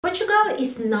Portugal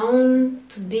is known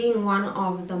to being one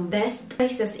of the best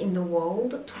places in the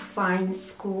world to find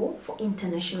school for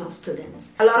international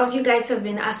students. A lot of you guys have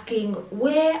been asking,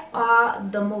 where are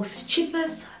the most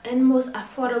cheapest and most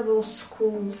affordable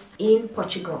schools in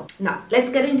Portugal? Now, let's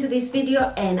get into this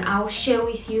video and I'll share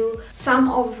with you some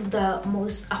of the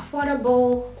most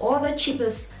affordable or the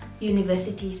cheapest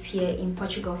universities here in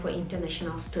Portugal for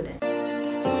international students.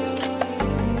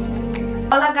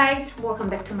 Hola guys, welcome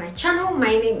back to my channel.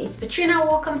 My name is Petrina.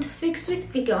 Welcome to Fix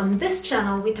with Pika. On this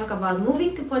channel we talk about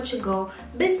moving to Portugal,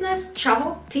 business,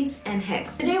 travel, tips and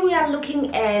hacks. Today we are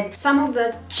looking at some of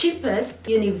the cheapest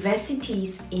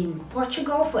universities in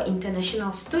Portugal for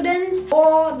international students,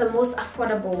 or the most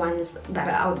affordable ones that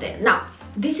are out there. Now,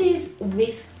 this is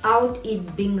without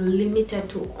it being limited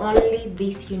to only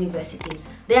these universities.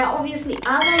 There are obviously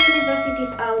other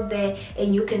universities out there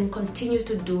and you can continue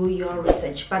to do your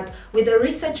research. But with the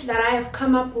research that I have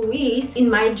come up with in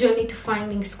my journey to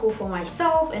finding school for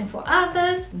myself and for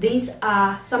others, these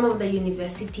are some of the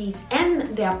universities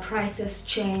and their prices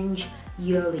change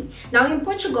yearly. Now in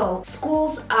Portugal,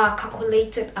 schools are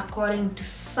calculated according to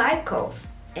cycles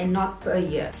and not per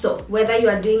year. So whether you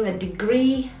are doing a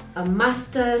degree, a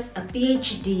master's, a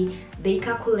PhD, they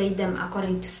calculate them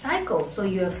according to cycles. So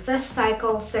you have first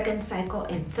cycle, second cycle,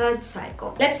 and third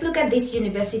cycle. Let's look at this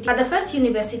university. But the first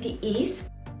university is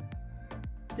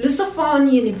Lusophone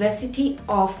University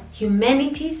of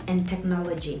Humanities and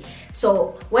Technology.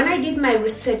 So when I did my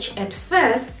research at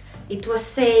first, it was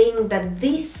saying that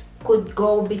this could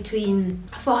go between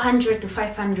 400 to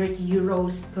 500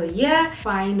 euros per year.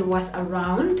 Fine was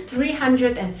around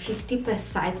 350 per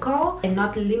cycle, and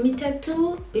not limited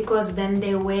to, because then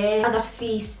there were other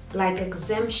fees like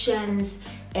exemptions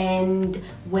and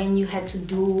when you had to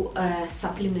do a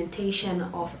supplementation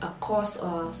of a course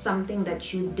or something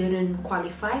that you didn't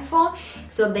qualify for.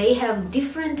 So they have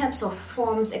different types of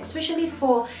forms, especially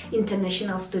for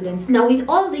international students. Now with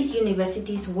all these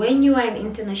universities, when you are an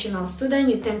international student,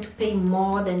 you tend to pay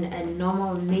more than a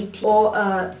normal native or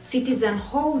a citizen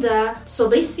holder. So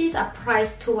these fees are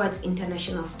priced towards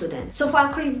international students. So for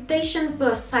accreditation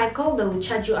per cycle, they will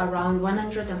charge you around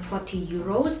 140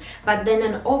 euros, but then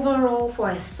an overall for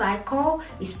a cycle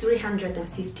is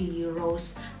 350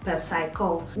 euros per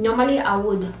cycle. Normally I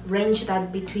would range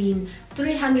that between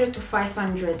 300 to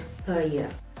 500 per year.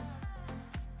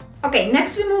 Okay,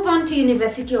 next we move on to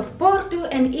University of Porto,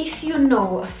 and if you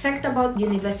know, a fact about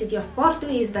University of Porto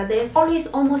is that there's always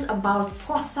almost about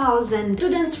 4,000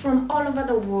 students from all over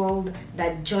the world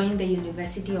that join the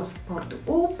University of Porto,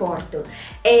 Porto.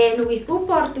 And with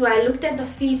Porto, I looked at the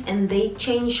fees and they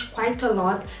change quite a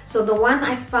lot. So the one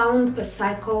I found per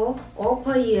cycle or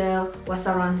per year was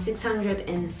around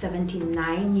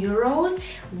 679 euros,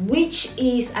 which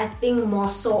is, I think, more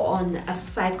so on a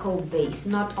cycle base,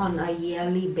 not on a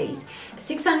yearly base.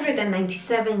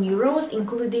 697 euros,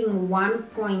 including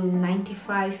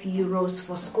 1.95 euros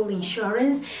for school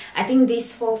insurance. I think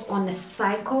this falls on a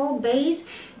cycle base.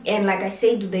 And like I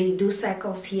said, they do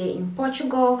cycles here in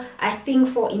Portugal. I think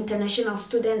for international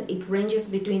students, it ranges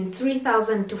between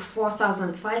 3,000 to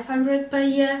 4,500 per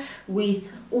year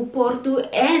with Porto.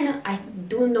 And I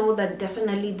do know that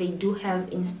definitely they do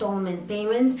have installment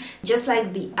payments, just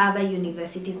like the other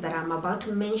universities that I'm about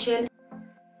to mention.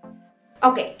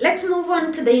 Okay, let's move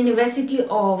on to the University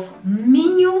of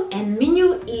Minho, and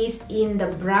Minho is in the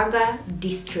Braga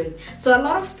district. So a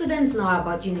lot of students know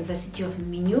about University of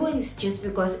Minho. It's just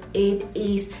because it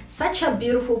is such a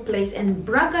beautiful place, and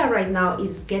Braga right now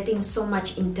is getting so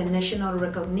much international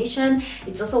recognition.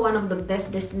 It's also one of the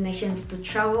best destinations to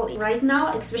travel right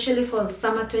now, especially for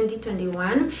summer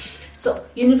 2021. So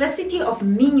University of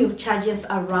Minho charges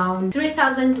around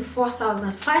 3,000 to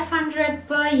 4,500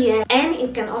 per year, and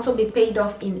it can also be paid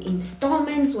off in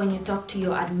installments. When you talk to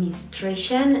your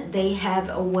administration, they have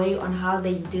a way on how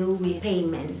they deal with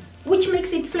payments, which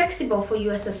makes it flexible for you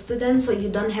as a student, so you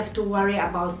don't have to worry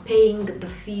about paying the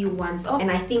fee once off. And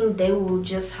I think they will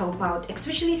just help out,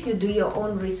 especially if you do your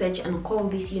own research and call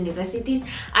these universities.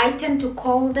 I tend to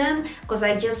call them because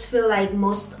I just feel like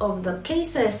most of the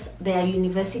cases, their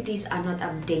universities are not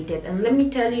updated. And let me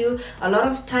tell you, a lot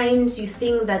of times you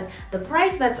think that the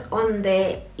price that's on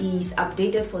there is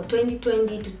updated for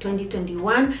 2020 to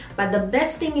 2021, but the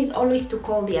best thing is always to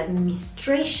call the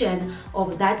administration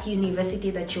of that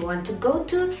university that you want to go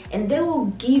to, and they will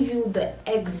give you the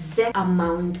exact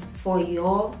amount for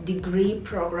your degree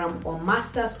program or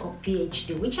master's or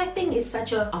PhD, which I think is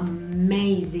such an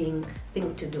amazing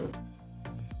thing to do.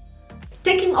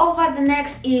 Taking over the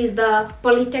next is the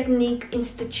Polytechnic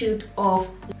Institute of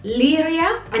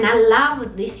Leiria, and I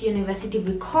love this university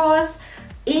because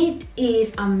It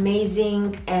is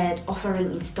amazing at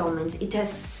offering installments. It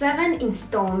has 7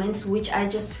 installments, which I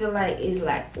just feel like is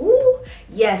like, ooh,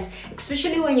 yes,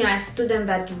 especially when you're a student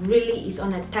that really is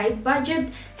on a tight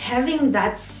budget. Having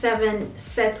that 7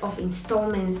 set of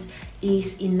installments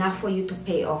is enough for you to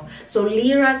pay off. So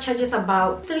Lira charges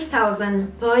about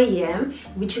 3,000 per year,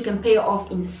 which you can pay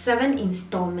off in 7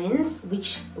 installments,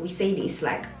 which we say is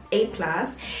like A+.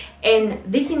 And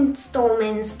these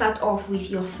installments start off with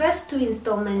your first 2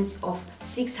 installments of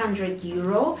 600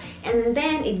 euro, and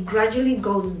then it gradually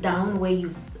goes down where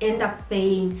you end up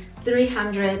paying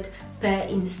 300 per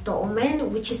installment,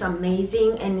 which is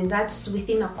amazing, and that's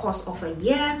within a course of a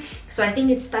year. So I think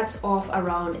it starts off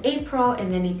around April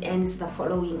and then it ends the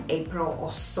following April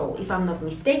or so, if I'm not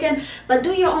mistaken. But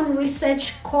do your own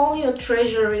research, call your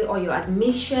treasury or your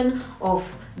admission of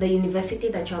the university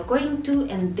that you're going to,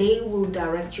 and they will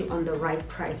direct you on the right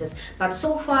prices. But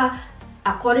so far,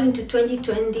 according to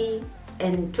 2020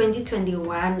 and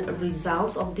 2021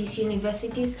 results of these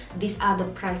universities, these are the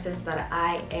prices that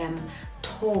I am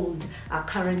told are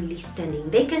currently standing.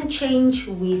 They can change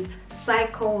with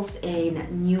cycles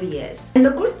and New Year's. And the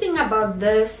good thing about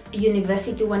this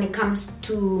university when it comes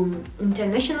to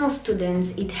international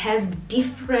students, it has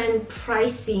different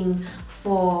pricing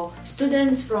for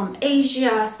students from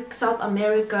Asia, South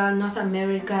America, North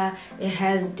America. It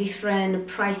has different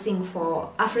pricing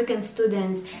for African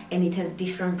students, and it has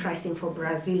different pricing for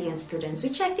Brazilian students,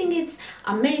 which I think it's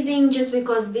amazing, just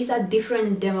because these are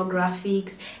different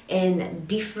demographics and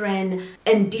different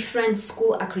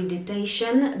school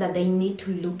accreditation that they need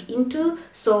to look into.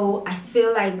 So I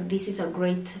feel like this is a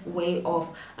great way of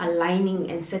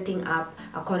aligning and setting up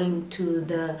according to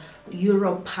the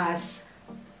Europass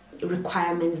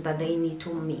requirements that they need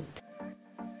to meet.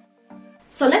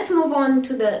 So let's move on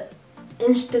to the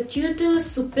Instituto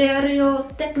Superior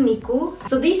Técnico.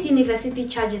 So this university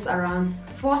charges around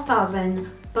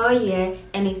 4,000 per year,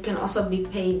 and it can also be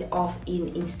paid off in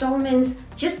installments.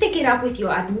 Just take it up with your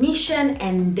admission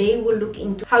and they will look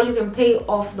into how you can pay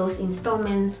off those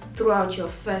installments throughout your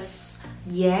first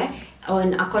year,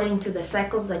 and according to the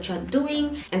cycles that you're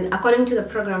doing and according to the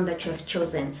program that you have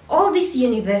chosen. All these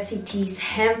universities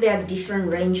have their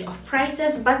different range of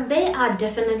prices, but they are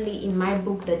definitely, in my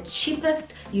book, the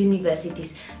cheapest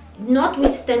universities,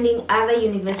 notwithstanding other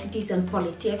universities and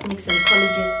polytechnics and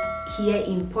colleges here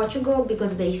in Portugal,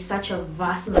 because there is such a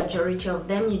vast majority of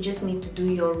them. You just need to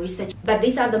do your research. But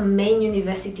these are the main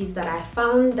universities that I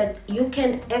found that you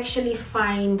can actually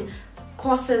find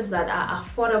courses that are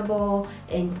affordable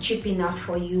and cheap enough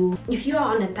for you if you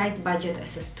are on a tight budget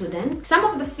as a student. Some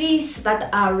of the fees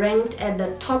that are ranked at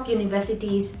the top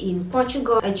universities in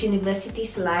Portugal at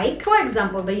universities like, for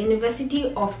example, the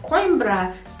University of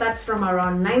Coimbra starts from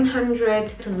around 900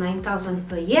 to 9,000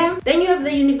 per year. Then you have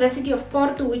the University of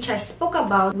Porto, which I spoke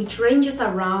about, which ranges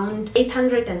around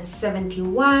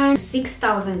 871 to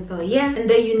 6,000 per year, and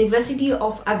the University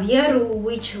of Aveiro,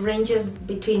 which ranges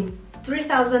between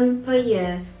 3,000 per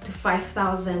year to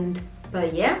 5,000 per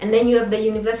year. And then you have the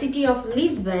University of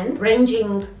Lisbon,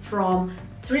 ranging from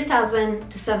 3,000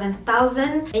 to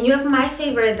 7,000. And you have my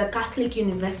favorite, the Catholic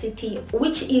University,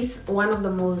 which is one of the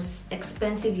most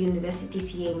expensive universities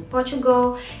here in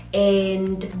Portugal.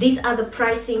 And these are the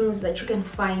pricings that you can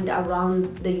find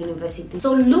around the university.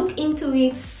 So look into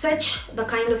it, search the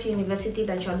kind of university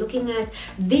that you're looking at.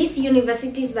 These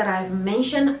universities that I've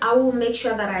mentioned, I will make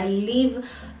sure that I leave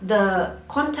the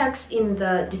contacts in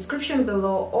the description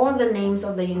below, or the names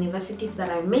of the universities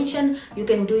that I mentioned. You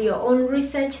can do your own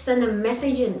research, send a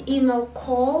message, an email,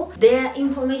 call. Their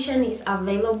information is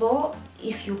available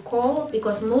if you call,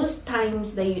 because most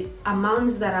times the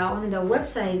amounts that are on the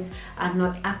websites are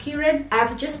not accurate.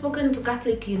 I've just spoken to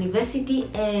Catholic University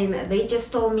and they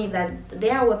just told me that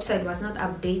their website was not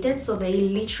updated, so they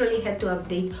literally had to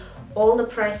update all the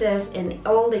prices and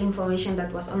all the information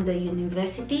that was on the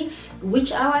university,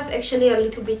 which I was actually a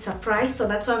little bit surprised. So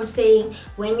that's why I'm saying,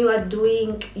 when you are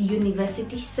doing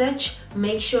university search,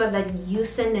 make sure that you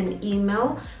send an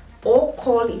email or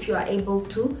call if you are able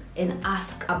to, and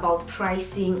ask about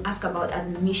pricing, ask about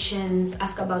admissions,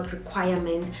 ask about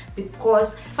requirements,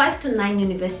 because 5 to 9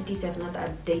 universities have not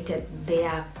updated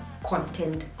their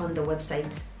content on the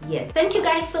websites yet. Thank you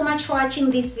guys so much for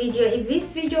watching this video. If this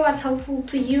video was helpful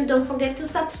to you, don't forget to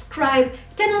subscribe,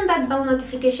 turn on that bell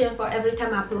notification for every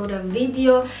time I upload a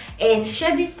video, and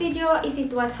share this video if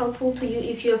it was helpful to you.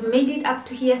 If you have made it up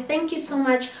to here, thank you so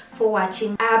much for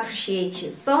watching. I appreciate you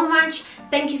so much.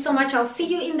 Thank you so much. I'll see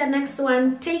you in the next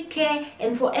one. Take care,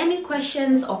 and for any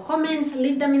questions or comments,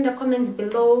 leave them in the comments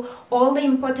below. All the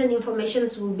important information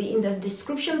will be in the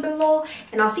description below,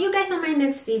 and I'll see you guys on my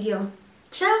next video.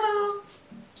 Ciao.